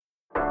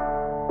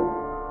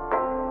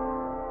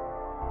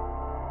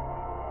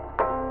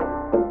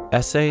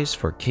Essays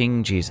for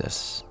King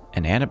Jesus,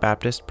 an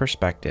Anabaptist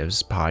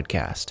Perspectives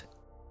podcast.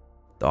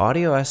 The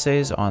audio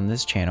essays on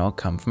this channel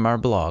come from our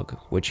blog,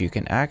 which you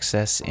can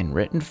access in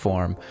written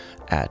form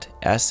at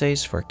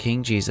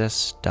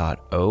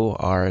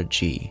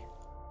essaysforkingjesus.org.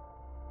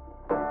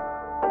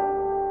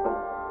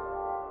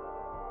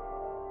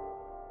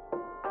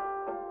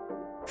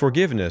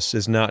 Forgiveness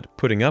is Not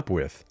Putting Up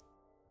With.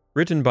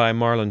 Written by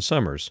Marlon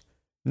Summers.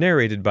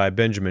 Narrated by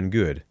Benjamin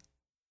Good.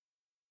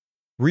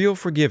 Real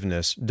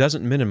forgiveness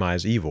doesn't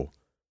minimize evil.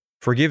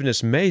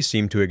 Forgiveness may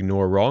seem to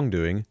ignore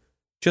wrongdoing.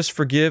 Just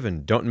forgive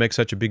and don't make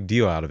such a big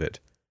deal out of it.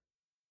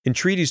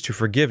 Entreaties to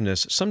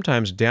forgiveness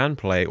sometimes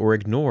downplay or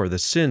ignore the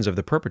sins of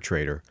the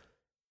perpetrator.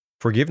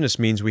 Forgiveness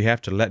means we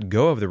have to let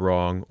go of the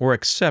wrong or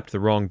accept the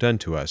wrong done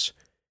to us.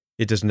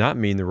 It does not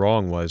mean the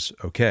wrong was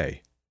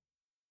okay.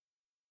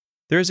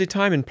 There is a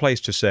time and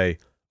place to say,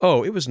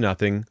 "Oh, it was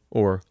nothing,"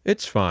 or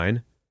 "it's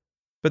fine."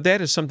 But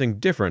that is something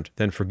different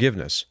than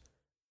forgiveness.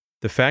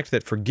 The fact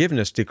that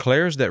forgiveness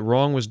declares that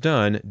wrong was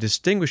done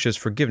distinguishes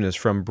forgiveness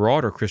from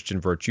broader Christian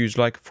virtues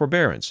like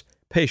forbearance,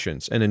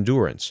 patience, and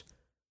endurance.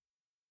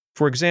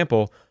 For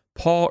example,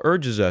 Paul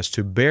urges us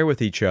to bear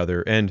with each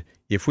other and,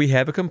 if we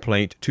have a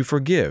complaint, to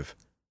forgive.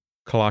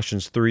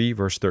 Colossians 3,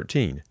 verse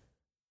 13.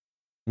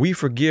 We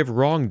forgive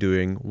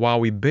wrongdoing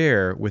while we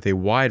bear with a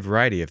wide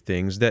variety of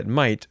things that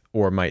might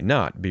or might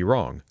not be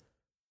wrong.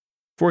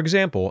 For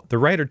example, the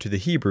writer to the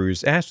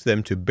Hebrews asked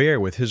them to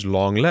bear with his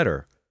long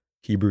letter.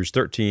 Hebrews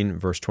 13,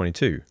 verse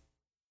 22.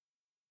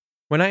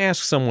 When I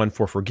ask someone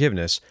for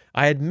forgiveness,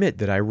 I admit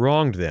that I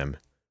wronged them.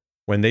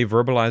 When they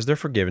verbalize their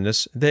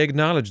forgiveness, they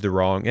acknowledge the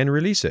wrong and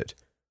release it.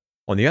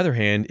 On the other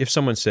hand, if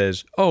someone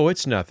says, "Oh,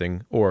 it's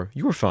nothing," or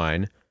 "you're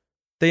fine,"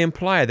 they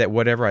imply that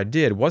whatever I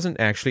did wasn't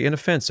actually an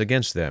offense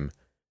against them.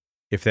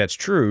 If that's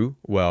true,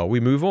 well, we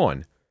move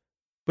on.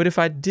 But if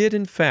I did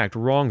in fact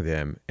wrong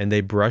them, and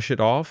they brush it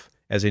off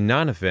as a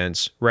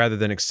non-offense rather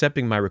than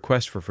accepting my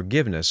request for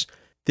forgiveness,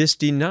 this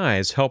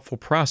denies helpful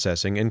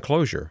processing and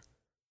closure.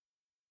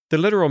 The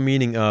literal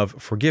meaning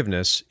of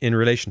forgiveness in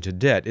relation to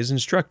debt is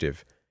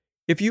instructive.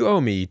 If you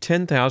owe me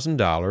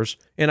 $10,000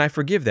 and I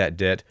forgive that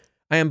debt,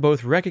 I am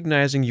both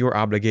recognizing your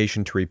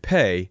obligation to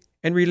repay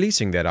and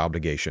releasing that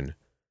obligation.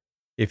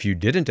 If you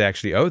didn't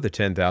actually owe the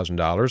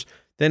 $10,000,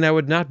 then I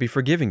would not be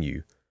forgiving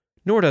you.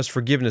 Nor does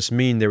forgiveness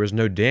mean there is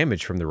no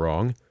damage from the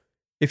wrong.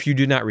 If you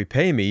do not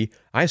repay me,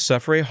 I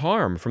suffer a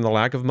harm from the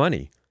lack of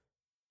money.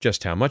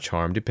 Just how much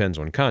harm depends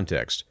on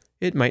context.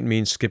 It might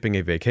mean skipping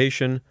a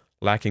vacation,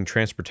 lacking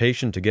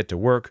transportation to get to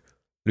work,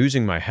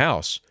 losing my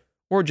house,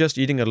 or just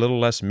eating a little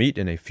less meat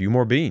and a few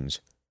more beans.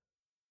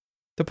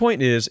 The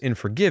point is, in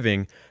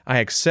forgiving, I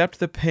accept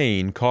the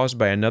pain caused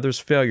by another's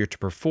failure to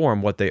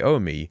perform what they owe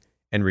me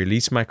and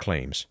release my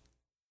claims.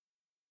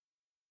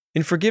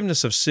 In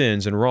forgiveness of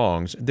sins and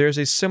wrongs, there is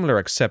a similar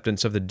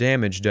acceptance of the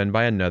damage done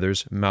by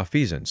another's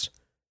malfeasance.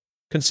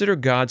 Consider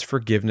God's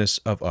forgiveness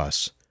of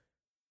us.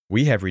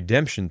 We have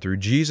redemption through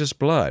Jesus'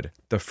 blood,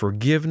 the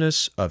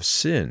forgiveness of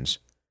sins.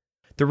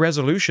 The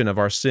resolution of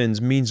our sins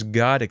means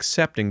God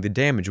accepting the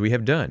damage we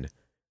have done.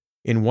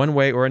 In one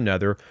way or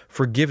another,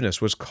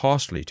 forgiveness was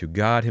costly to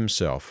God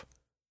Himself.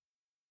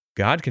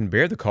 God can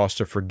bear the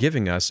cost of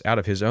forgiving us out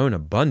of His own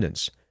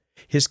abundance.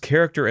 His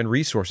character and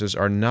resources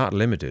are not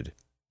limited.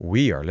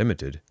 We are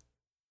limited.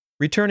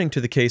 Returning to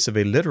the case of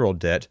a literal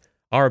debt,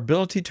 our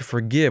ability to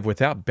forgive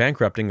without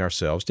bankrupting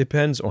ourselves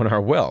depends on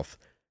our wealth.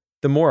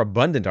 The more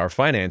abundant our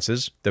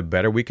finances, the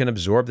better we can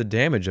absorb the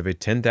damage of a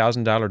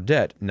 $10,000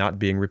 debt not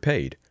being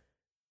repaid.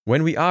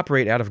 When we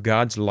operate out of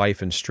God's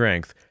life and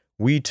strength,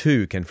 we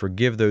too can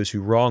forgive those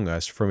who wrong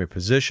us from a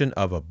position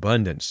of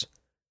abundance.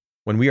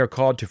 When we are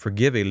called to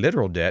forgive a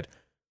literal debt,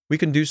 we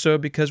can do so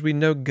because we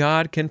know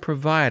God can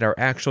provide our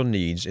actual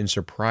needs in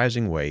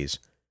surprising ways.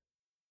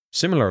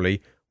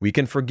 Similarly, we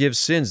can forgive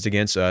sins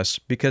against us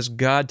because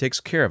God takes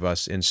care of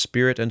us in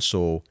spirit and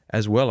soul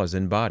as well as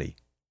in body.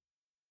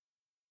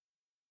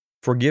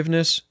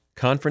 Forgiveness,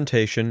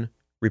 confrontation,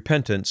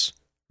 repentance,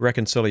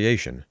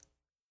 reconciliation.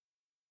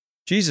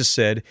 Jesus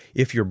said,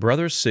 "If your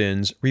brother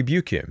sins,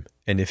 rebuke him,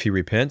 and if he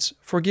repents,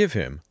 forgive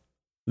him."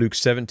 Luke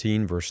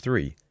 17, verse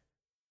 3.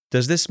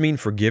 Does this mean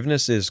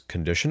forgiveness is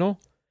conditional?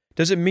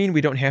 Does it mean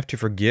we don't have to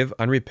forgive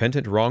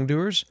unrepentant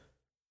wrongdoers?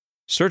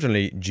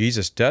 Certainly,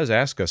 Jesus does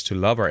ask us to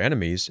love our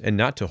enemies and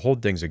not to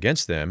hold things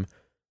against them,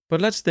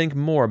 but let's think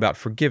more about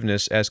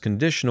forgiveness as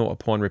conditional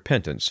upon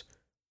repentance.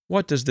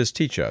 What does this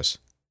teach us?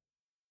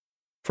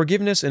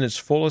 Forgiveness in its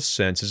fullest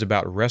sense is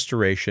about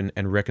restoration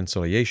and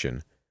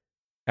reconciliation.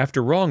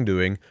 After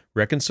wrongdoing,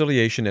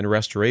 reconciliation and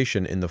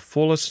restoration in the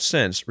fullest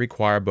sense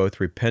require both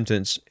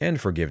repentance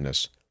and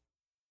forgiveness.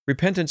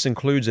 Repentance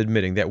includes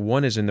admitting that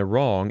one is in the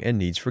wrong and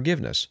needs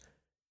forgiveness.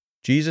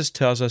 Jesus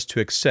tells us to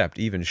accept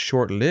even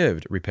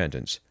short-lived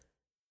repentance.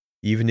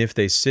 Even if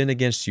they sin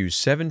against you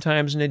 7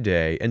 times in a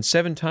day and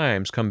 7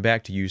 times come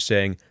back to you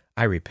saying,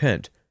 "I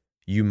repent,"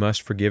 you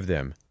must forgive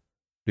them.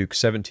 Luke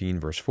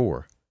 17, verse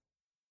 4.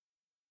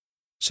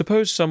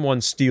 Suppose someone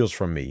steals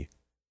from me.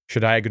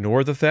 Should I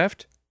ignore the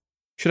theft?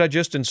 Should I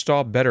just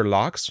install better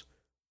locks?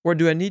 Or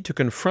do I need to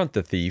confront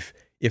the thief,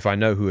 if I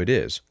know who it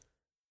is.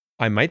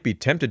 I might be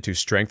tempted to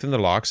strengthen the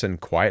locks and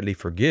quietly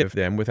forgive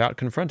them without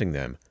confronting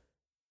them.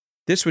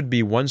 This would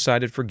be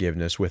one-sided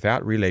forgiveness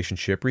without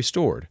relationship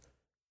restored.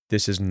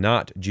 This is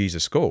not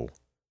Jesus' goal.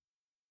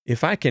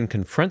 If I can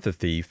confront the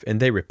thief and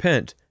they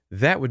repent,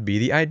 that would be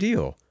the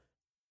ideal.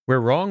 Where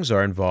wrongs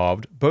are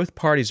involved, both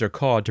parties are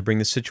called to bring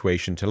the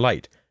situation to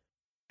light.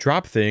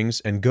 Drop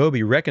things and go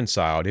be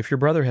reconciled if your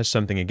brother has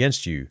something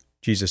against you,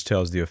 Jesus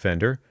tells the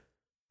offender.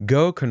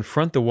 Go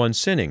confront the one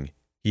sinning,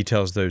 he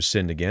tells those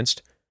sinned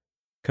against.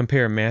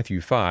 Compare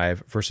Matthew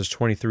 5, verses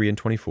 23 and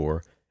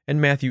 24,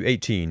 and Matthew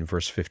 18,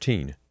 verse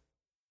 15.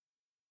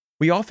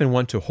 We often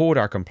want to hold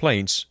our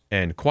complaints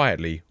and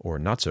quietly, or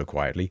not so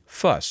quietly,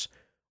 fuss,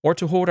 or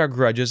to hold our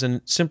grudges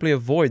and simply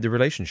avoid the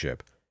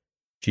relationship.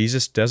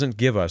 Jesus doesn't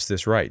give us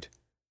this right.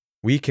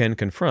 We can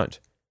confront.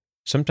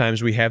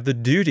 Sometimes we have the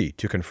duty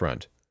to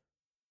confront.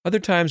 Other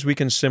times we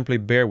can simply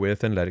bear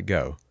with and let it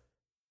go.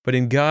 But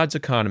in God's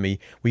economy,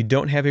 we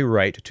don't have a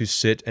right to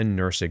sit and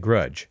nurse a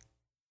grudge.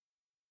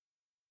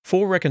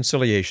 Full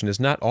reconciliation is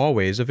not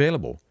always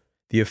available.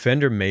 The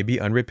offender may be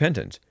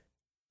unrepentant.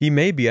 He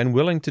may be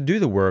unwilling to do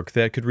the work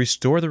that could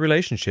restore the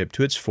relationship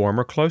to its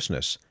former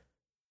closeness.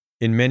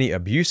 In many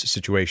abuse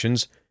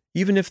situations,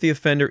 even if the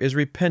offender is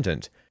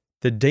repentant,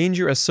 the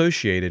danger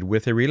associated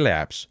with a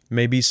relapse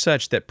may be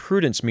such that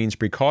prudence means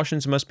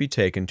precautions must be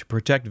taken to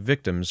protect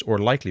victims or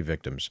likely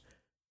victims.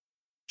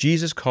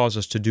 Jesus calls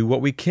us to do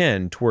what we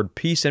can toward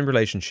peace and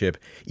relationship,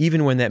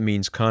 even when that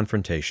means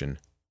confrontation.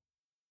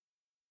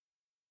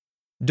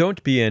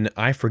 Don't be an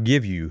 "I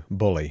forgive you"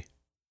 bully.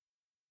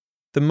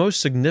 The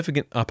most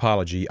significant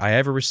apology I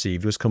ever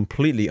received was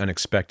completely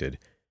unexpected.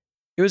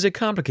 It was a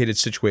complicated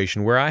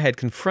situation where I had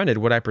confronted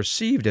what I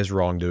perceived as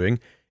wrongdoing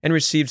and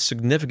received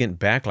significant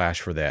backlash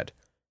for that.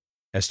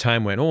 As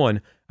time went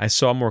on, I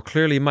saw more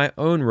clearly my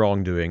own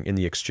wrongdoing in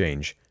the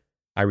exchange.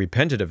 I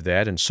repented of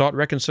that and sought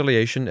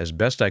reconciliation as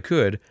best I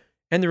could,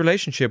 and the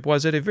relationship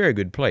was at a very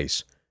good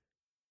place.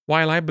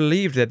 While I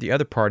believed that the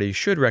other party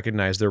should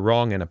recognize their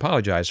wrong and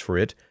apologize for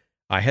it,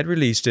 I had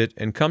released it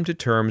and come to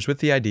terms with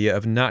the idea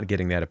of not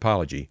getting that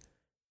apology.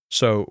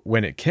 So,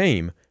 when it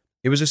came,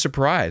 it was a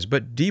surprise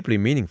but deeply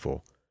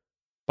meaningful.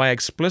 By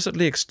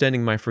explicitly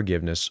extending my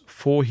forgiveness,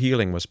 full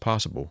healing was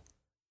possible.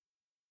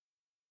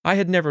 I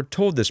had never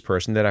told this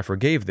person that I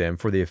forgave them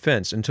for the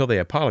offense until they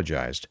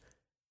apologized.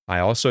 I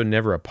also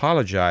never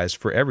apologized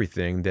for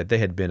everything that they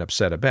had been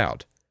upset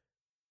about.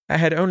 I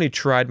had only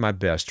tried my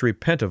best to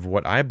repent of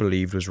what I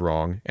believed was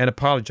wrong and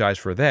apologize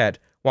for that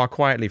while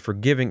quietly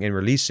forgiving and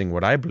releasing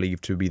what I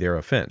believed to be their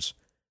offense.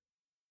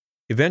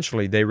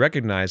 Eventually, they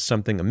recognized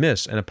something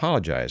amiss and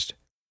apologized.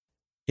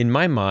 In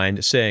my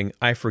mind, saying,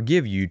 "I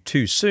forgive you"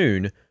 too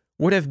soon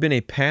would have been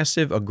a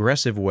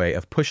passive-aggressive way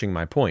of pushing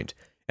my point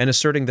and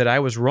asserting that I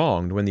was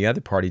wronged when the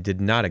other party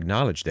did not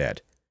acknowledge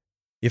that.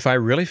 If I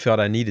really felt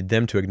I needed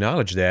them to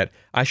acknowledge that,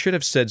 I should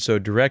have said so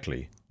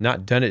directly,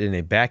 not done it in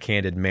a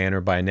backhanded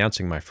manner by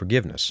announcing my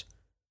forgiveness.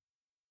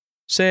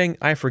 Saying,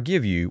 "I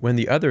forgive you" when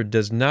the other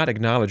does not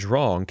acknowledge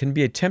wrong can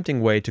be a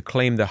tempting way to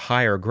claim the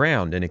higher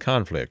ground in a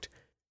conflict.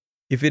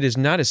 If it is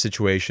not a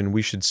situation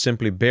we should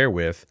simply bear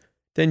with,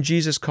 then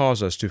Jesus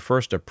calls us to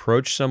first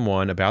approach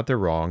someone about their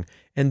wrong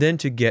and then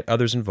to get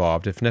others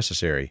involved if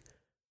necessary.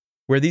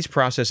 Where these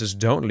processes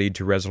don't lead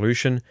to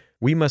resolution,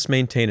 we must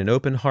maintain an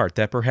open heart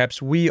that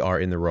perhaps we are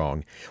in the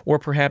wrong, or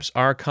perhaps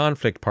our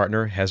conflict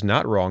partner has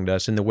not wronged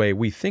us in the way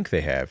we think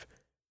they have.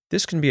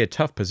 This can be a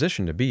tough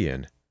position to be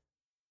in.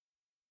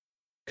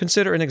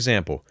 Consider an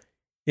example.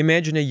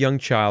 Imagine a young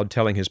child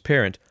telling his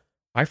parent,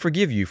 "I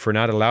forgive you for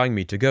not allowing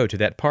me to go to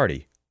that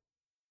party."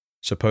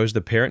 Suppose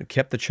the parent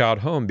kept the child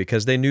home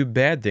because they knew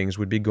bad things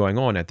would be going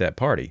on at that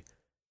party.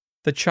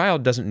 The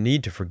child doesn't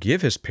need to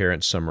forgive his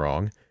parents some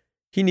wrong.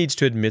 He needs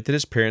to admit that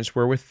his parents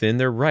were within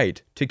their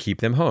right to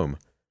keep them home.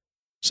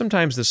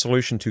 Sometimes the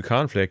solution to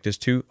conflict is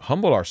to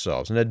humble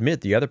ourselves and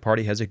admit the other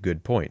party has a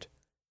good point.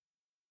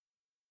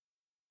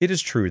 It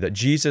is true that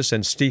Jesus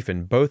and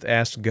Stephen both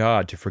asked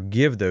God to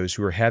forgive those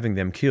who were having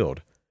them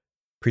killed.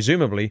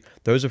 Presumably,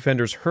 those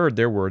offenders heard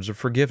their words of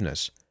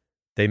forgiveness.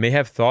 They may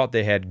have thought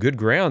they had good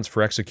grounds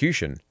for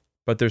execution,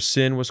 but their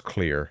sin was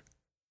clear.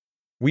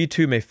 We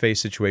too may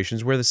face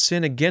situations where the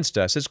sin against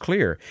us is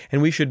clear,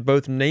 and we should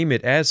both name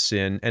it as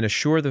sin and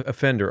assure the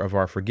offender of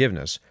our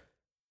forgiveness.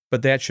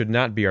 But that should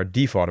not be our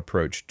default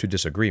approach to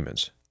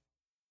disagreements.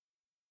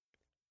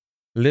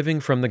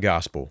 Living from the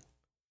gospel.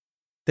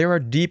 There are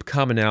deep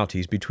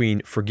commonalities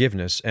between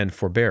forgiveness and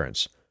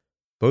forbearance.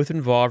 Both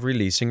involve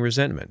releasing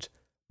resentment.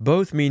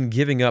 Both mean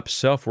giving up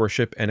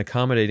self-worship and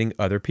accommodating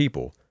other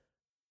people.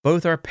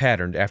 Both are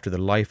patterned after the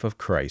life of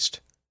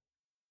Christ.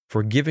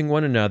 Forgiving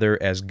one another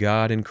as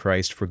God in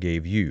Christ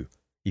forgave you.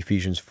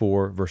 Ephesians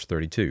 4, verse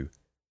 32.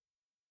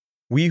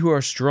 We who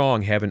are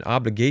strong have an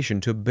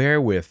obligation to bear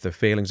with the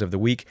failings of the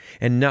weak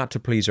and not to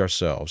please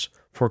ourselves,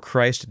 for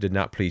Christ did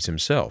not please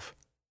himself.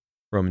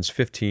 Romans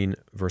 15,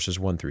 verses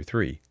 1 through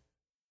 3.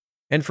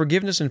 And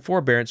forgiveness and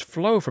forbearance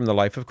flow from the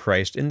life of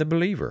Christ in the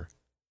believer.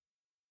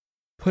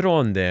 Put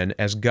on, then,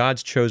 as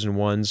God's chosen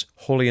ones,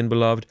 holy and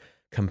beloved,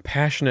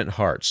 compassionate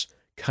hearts,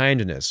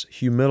 kindness,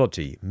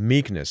 humility,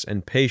 meekness,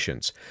 and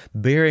patience,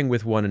 bearing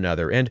with one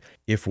another, and,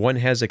 if one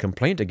has a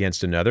complaint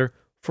against another,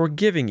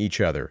 forgiving each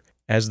other.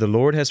 As the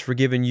Lord has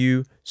forgiven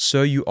you,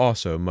 so you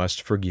also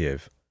must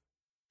forgive.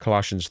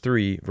 Colossians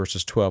 3,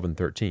 verses 12 and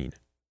 13.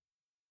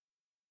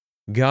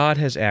 God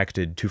has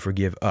acted to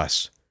forgive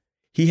us.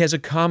 He has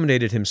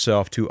accommodated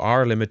Himself to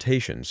our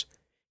limitations.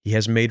 He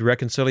has made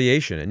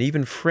reconciliation and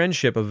even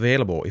friendship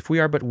available if we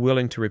are but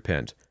willing to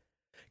repent.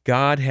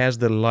 God has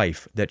the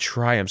life that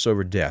triumphs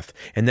over death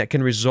and that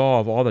can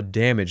resolve all the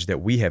damage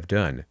that we have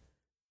done.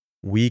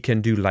 We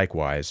can do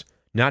likewise,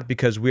 not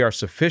because we are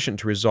sufficient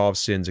to resolve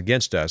sins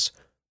against us,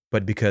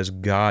 but because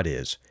God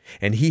is,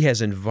 and He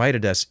has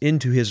invited us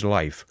into His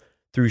life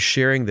through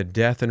sharing the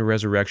death and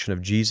resurrection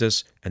of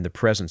Jesus and the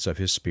presence of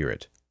His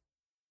Spirit.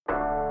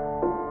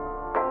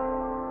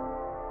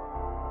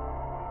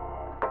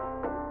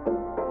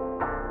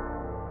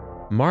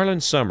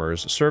 Marlon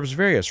Summers serves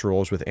various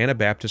roles with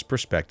Anabaptist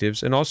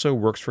Perspectives and also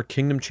works for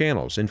Kingdom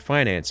Channels in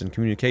finance and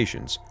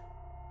communications.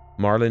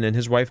 Marlon and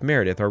his wife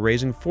Meredith are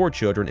raising 4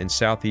 children in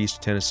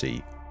Southeast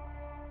Tennessee.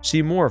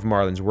 See more of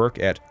Marlon's work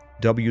at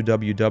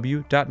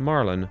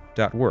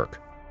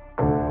www.marlon.work.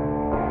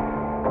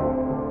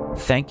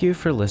 Thank you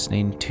for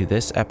listening to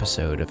this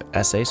episode of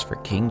Essays for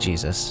King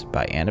Jesus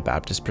by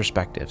Anabaptist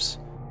Perspectives.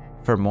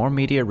 For more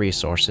media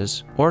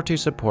resources or to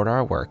support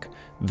our work,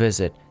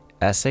 visit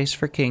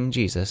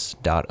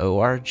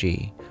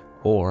essaysforkingjesus.org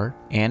or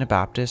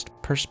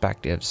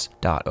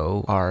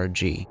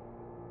anabaptistperspectives.org.